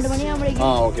 2 മണിയാകുമ്പോഴേക്കും.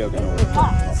 Okay okay.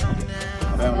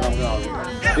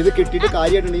 ഇത് കിട്ടിയിട്ട്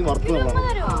കാര്യമായിട്ടുണ്ടെങ്കിൽ വറുത്ത്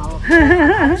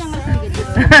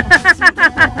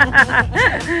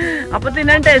അപ്പൊ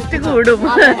തിന്നാൻ ടേസ്റ്റ് കൂടും.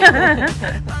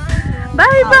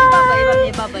 Bye bye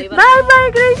bye bye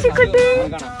Gracykutty.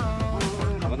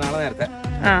 നാളെ നേരത്തെ.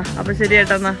 ആ അപ്പൊ ശരി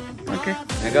ചേട്ടാ എന്നാ. ഓക്കെ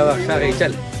ഭക്ഷണം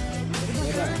കഴിച്ചാൽ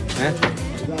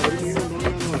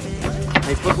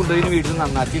ഇപ്പൊ കൊണ്ടുപോയി വീട്ടിൽ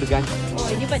നന്നാക്കി എടുക്കാൻ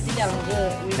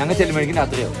ഞങ്ങൾ ചെല്ലുമ്പോഴേക്കും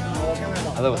രാത്രിയാവും.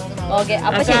 അതോ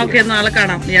ഓക്കെ നാളെ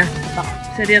കാണാം.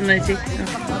 ശരി എന്നാ ചേച്ചി.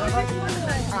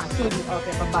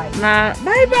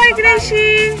 Bye bye ഗ്രേഷി.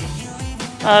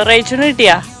 റേച്ചുന്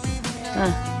കിട്ടിയാ?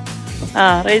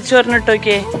 റേച്ചു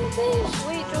പറഞ്ഞിട്ടോക്കെ.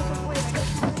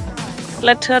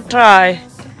 Let Har try.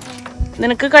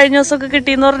 നിനക്ക് കഴിഞ്ഞ ദിവസമൊക്കെ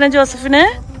കിട്ടിയെന്ന് പറഞ്ഞ ജോസഫിന്?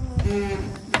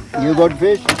 You got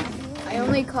fish? I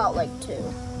only caught like 2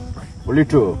 Only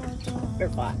 2 or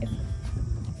 5.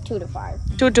 2 to 5.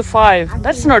 2 to 5.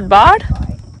 That's not bad.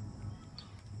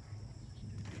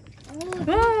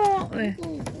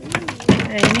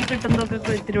 ഇനി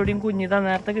കിട്ടുന്നതൊക്കെ ഇത്തിരിയോടെയും കുഞ്ഞിതാ.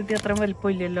 നേരത്തെ കിട്ടിയ അത്രയും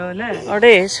വലിപ്പമില്ലല്ലോ അല്ലെ.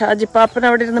 അവിടെ ഷാജിപ്പാപ്പൻ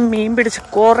അവിടെ ഇരുന്ന് മീൻ പിടിച്ച്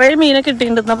കൊറേ മീനെ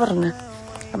കിട്ടിയിട്ടുണ്ടെന്നാ പറഞ്ഞു.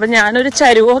 അപ്പൊ ഞാനൊരു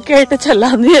ചരുവൊക്കെ ആയിട്ട്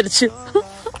ചെല്ലാന്ന് വിചാരിച്ചു.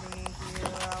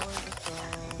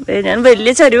 ഞാൻ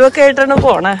വലിയ ചരുവൊക്കെ ആയിട്ടാണ്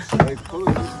പോണേ.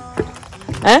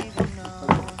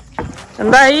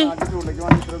 എന്തായി?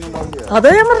 അതാ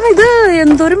ഞാൻ പറഞ്ഞ ഇത്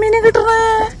എന്തൊരു മീനെ കിട്ടണേ.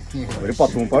 ഒരു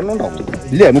 10-30 ഉണ്ടാവും.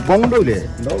 ഇല്ലേ 30 ഉണ്ടാവില്ലേ?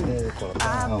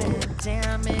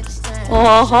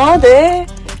 ആഹാ അതെ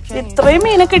ഇത്രയും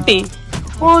മീനെ കിട്ടി.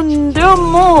 ഒന്റെ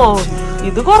അമ്മോ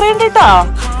ഇത് കൊറേ ഉണ്ട് കേട്ടാ.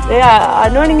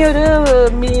 അനുവാണെങ്കിൽ ഒരു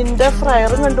മീനിന്റെ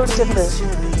ഫ്രയറും കണ്ടുപിടിച്ചിട്ടുണ്ട്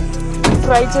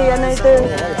ഫ്രൈ ചെയ്യാനായിട്ട്.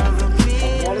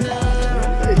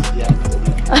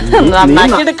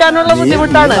 നന്നാക്കി എടുക്കാനുള്ള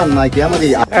ബുദ്ധിമുട്ടാണ്.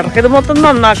 ഇടയ്ക്കിത് മൊത്തം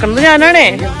നന്നാക്കുന്നത് ഞാനാണേ.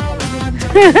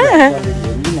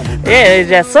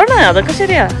 രസമാണ് അതൊക്കെ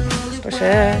ശരിയാ.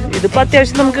 പക്ഷെ ഇതിപ്പോ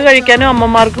അത്യാവശ്യം നമുക്ക് കഴിക്കാനും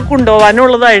അമ്മമാർക്ക് കൊണ്ടുപോകാനും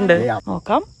ഉള്ളതായിണ്ട്.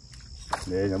 നോക്കാം.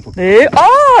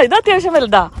 ഇത് അത്യാവശ്യം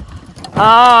വലുതാ.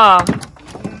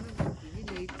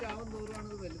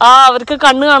 അവർക്ക്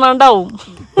കണ്ണ് കാണാണ്ടാവും.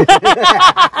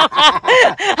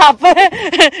 അപ്പൊ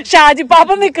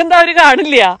ഷാജിപ്പാപ്പൻ നിക്കുന്ന അവര്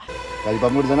കാണില്ല.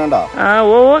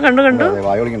 കണ്ടു കണ്ടു.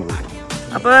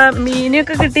 അപ്പൊ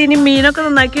മീനൊക്കെ കിട്ടി. ഇനി മീനൊക്കെ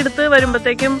നന്നാക്കി എടുത്ത്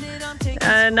വരുമ്പത്തേക്കും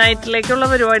നൈറ്റിലേക്കുള്ള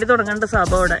പരിപാടി തുടങ്ങണ്ട.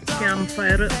 സാബ അവിടെ ക്യാമ്പ്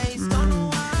ഫയർ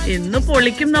ഇന്ന്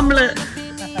പൊളിക്കും നമ്മള്.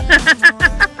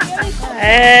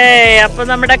 അപ്പൊ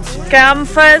നമ്മുടെ ക്യാമ്പ്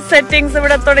ഫയർ സെറ്റിങ്സ്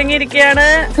ഇവിടെ തുടങ്ങിയിരിക്കയാണ്.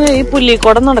 ഈ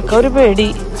പുല്ലിക്കോടം നടക്ക ഒരു പേടി.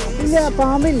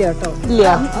 പാമ്പില്ല കേട്ടോ. ഇല്ല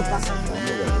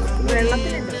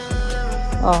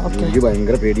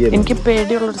എനിക്ക്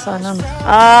പേടിയുള്ളൊരു സാധനമാണ്.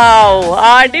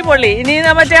 അടിപൊളി. ഇനി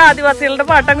മറ്റേ ആദിവാസികളുടെ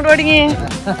പാട്ട് അങ്ങോട്ട് തുടങ്ങി.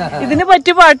 ഇതിന്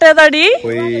പറ്റിയ പാട്ട് ഏതാടി?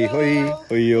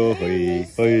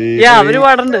 അവര്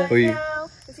പാടുന്നുണ്ട്.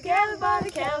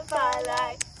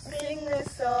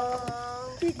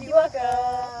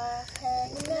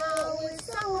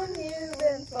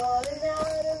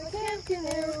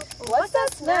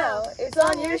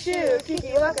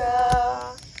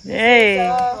 Hey.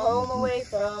 Home away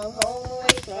from home.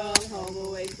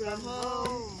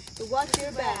 So watch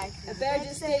your back. I better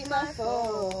just take my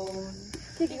phone.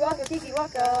 Kiki waka, kiki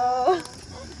waka.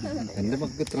 എന്റെ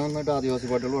മക്കൾക്ക് ഇത്ര നന്നായിട്ട് ആദിവാസി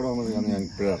പാട്ടുകൾ പാടാമെന്ന് ഞാൻ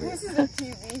ഇപ്പോഴും അറിയാം.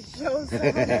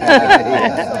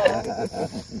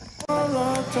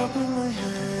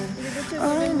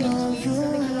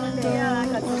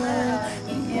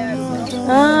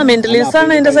 മിന്റ് ലീവ്സ്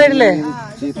ആണ് ഇതിന്റെ സൈഡിലെ.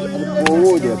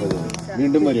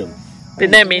 വീണ്ടും വരും.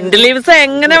 പിന്നെ മിന്റ് ലീവ്സ്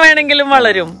എങ്ങനെ വേണമെങ്കിലും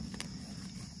വളരും.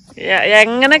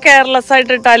 എങ്ങനെ കെയർലെസ്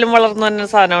ആയിട്ട് ഇട്ടാലും വളർന്നു തന്നെ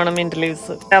സാധനമാണ് മിന്റ്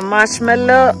ലീവ്സ്.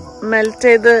 മാഷ്മെല്ലോ മെൽറ്റ്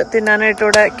ചെയ്ത് തിന്നാനായിട്ട്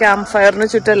ഇവിടെ ക്യാമ്പ് ഫയറിന്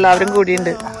ചുറ്റും എല്ലാവരും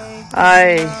കൂടിയുണ്ട്.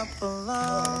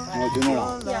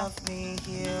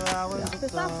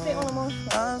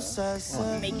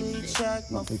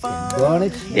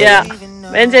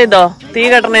 വേഗം ചെയ്തോ തീ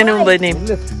കെട്ടണതിന് മുമ്പ്. ഇനിയും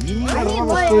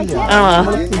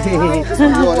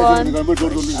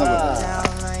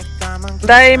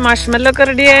എന്തായി മാഷ്മെല്ലോ ഒക്കെ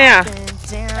റെഡിയായാ?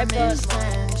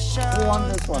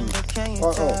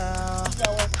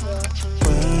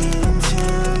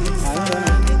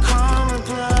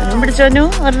 പിടിച്ചോന്നു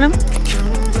ഒരെണ്ണം.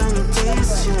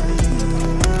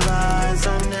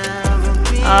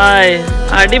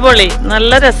 അടിപൊളി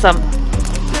നല്ല രസം.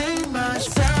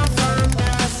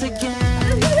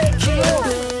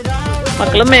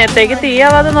 മക്കള് മേത്തേക്ക്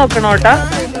തീയാവാതെ നോക്കണോട്ടാ.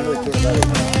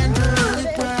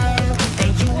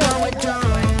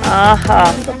 ആഹാ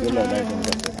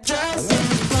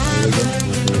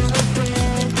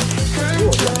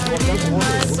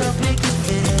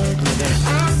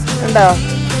ഉണ്ടോ?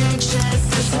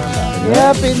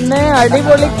 പിന്നെ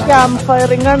അടിപൊളി ക്യാമ്പ്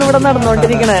ഫയറിംഗ് ആണ് ഇവിടെ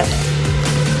നടന്നുകൊണ്ടിരിക്കണേ.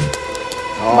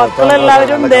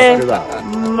 മക്കളെല്ലാവരും ഉണ്ട്.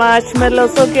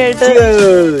 മാഷ്മെല്ലോസ് ഒക്കെ ആയിട്ട്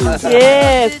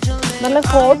നല്ല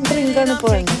ഹോട്ട് ഡ്രിങ്ക് ആണ് ഇപ്പൊ.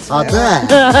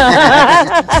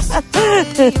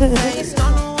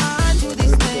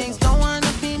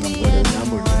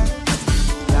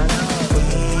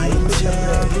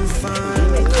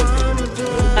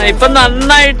 ഇപ്പൊ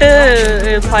നന്നായിട്ട്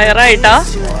ഫയറായിട്ടാ.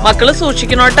 മക്കള്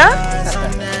സൂക്ഷിക്കണോട്ടാ.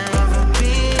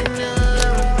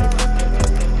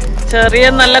 ചെറിയ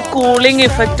നല്ല കൂളിംഗ്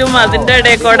ഇഫക്റ്റും അതിന്റെ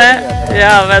ഇടയിൽ കൂടെ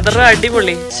വെതർ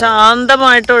അടിപൊളി.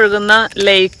 ശാന്തമായിട്ട് ഒഴുകുന്ന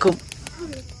ലേക്കും.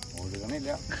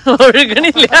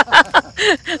 ഒഴുകണില്ല,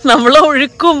 നമ്മള്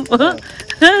ഒഴുക്കും.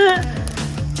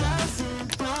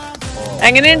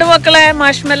 എങ്ങനെയുണ്ട് മക്കളെ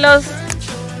മാഷ്മെല്ലോസ്?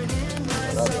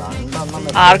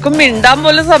 ആർക്കും മിണ്ടാൻ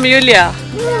പോലും സമയമില്ല.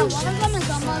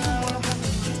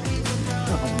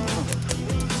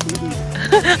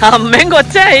 അമ്മയും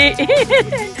കൊച്ചായി.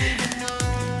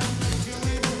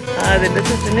 അതിന്റെ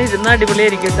ചുറ്റിന് ഇരുന്ന്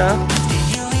അടിപൊളിയായിരിക്കും കേട്ടോ.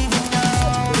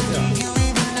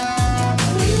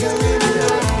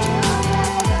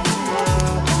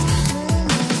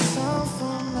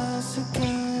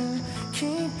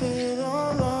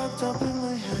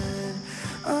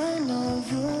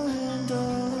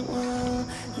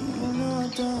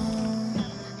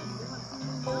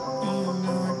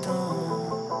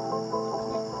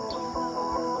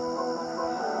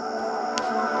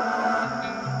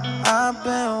 I've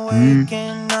been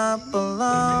waking up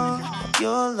alone.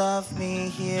 You left me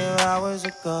here hours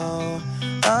ago.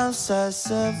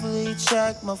 Obsessively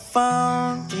check my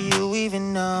phone. Do you even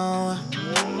know?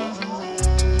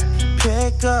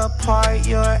 Pick apart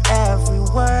your every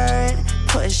word.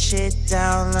 Push it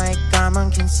down like I'm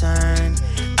unconcerned.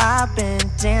 I've been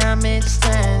damaged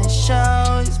and it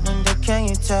shows. When can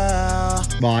you tell?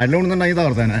 വാരലുണ്ടെന്നുണ്ടെങ്കിൽ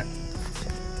തകർത്തേനെ.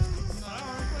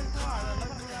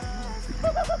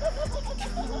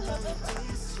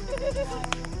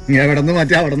 എവിടെന്ന്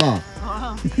മറ്റേ അവിടെന്നോ?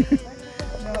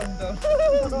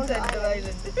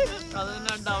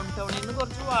 Down ടൗണിൽ നിന്ന്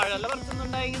കുറച്ച് വാഴല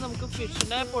പറിക്കുന്നുണ്ടായെങ്കിൽ നമുക്ക്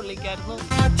ഫിഷിനെ പൊള്ളിക്കായിരുന്നു.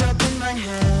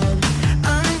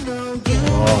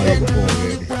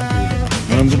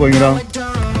 നമുക്ക് പോയിങ്ങടാ.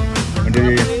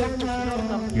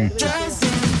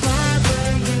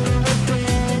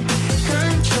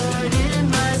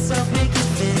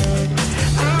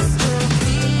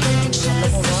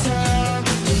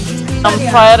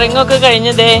 Firing ഒക്കെ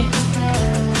കഴിഞ്ഞതേ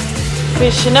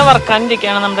ഫിഷിനെ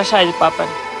വറക്കാനിരിക്കുകയാണ് നമ്മുടെ ഷാജിപ്പാപ്പൻ.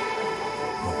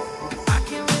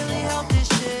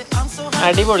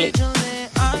 അടിപൊളി.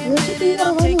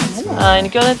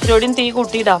 എനിക്കൊന്ന് ഇത്തിരിയോടെയും തീ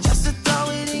കൂട്ടിയിടാം.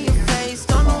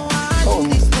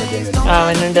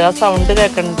 അവനുണ്ട്, ആ സൗണ്ട്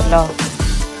കേൾക്കണ്ടല്ലോ.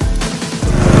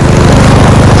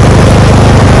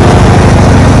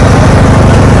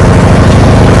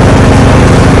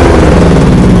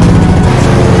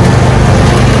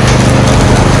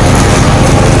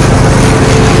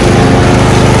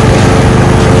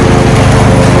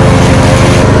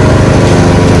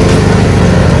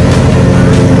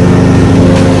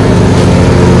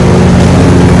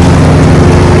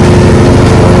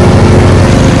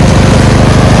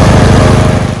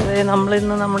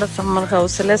 നമ്മളിന്ന് നമ്മുടെ സമ്മർ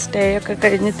ഹൗസിലെ സ്റ്റേ ഒക്കെ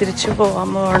കഴിഞ്ഞ് തിരിച്ചു പോകാൻ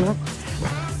പോവാണ്.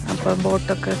 അപ്പോൾ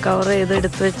ബോട്ടൊക്കെ കവർ ചെയ്ത്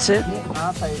എടുത്ത് വെച്ച്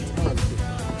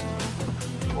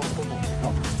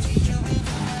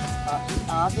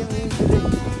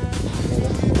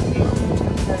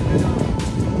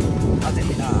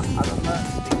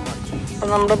അപ്പം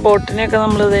നമ്മുടെ ബോട്ടിനെയൊക്കെ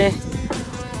നമ്മളിതേ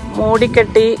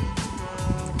മൂടിക്കെട്ടി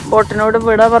ബോട്ടിനോട്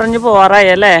വിട പറഞ്ഞ്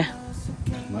പോവാറായി അല്ലേ?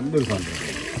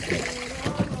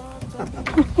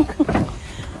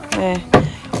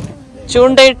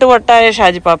 ചൂണ്ടയിട്ട് വട്ടായ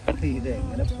ഷാജിപ്പാപ്പൻ.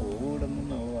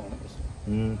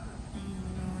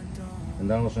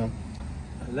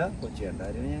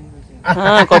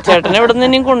 കൊച്ചേട്ടനെ ഇവിടെ നിന്ന്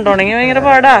ഇനിയും കൊണ്ടുപോണെങ്കിൽ ഭയങ്കര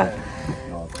പാടാ.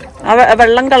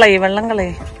 വെള്ളം കളയും.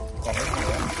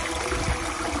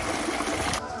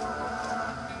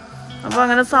 അപ്പൊ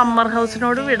അങ്ങനെ സമ്മർ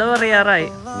ഹൗസിനോട് വിട പറയാറായി.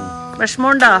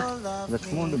 വിഷമമുണ്ടാ?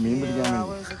 വിഷമമുണ്ട്. മീൻ പിടിക്കാൻ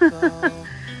വേണ്ടി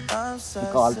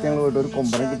കാലത്ത് ഞങ്ങൾ പോയിട്ട് ഒരു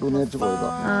കൊമ്പനെ കിട്ടുമെന്ന് വെച്ച് പോയതാ.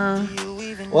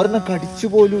 ഒരെണ്ണം കടിച്ചു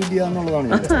പോലും ഇല്ല എന്നുള്ളതാണ്.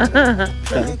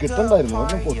 കിട്ടണ്ടായിരുന്നു,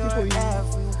 ഒരെണ്ണം പൊട്ടിപ്പോയി.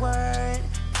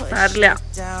 സാരില്ല,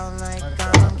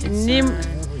 ഇനിയും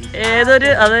ഏതൊരു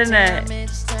അത് തന്നെ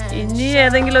ഇനി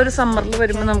ഏതെങ്കിലും ഒരു സമ്മറിൽ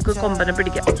വരുമ്പോ നമുക്ക് കൊമ്പനെ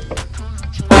പിടിക്കാം.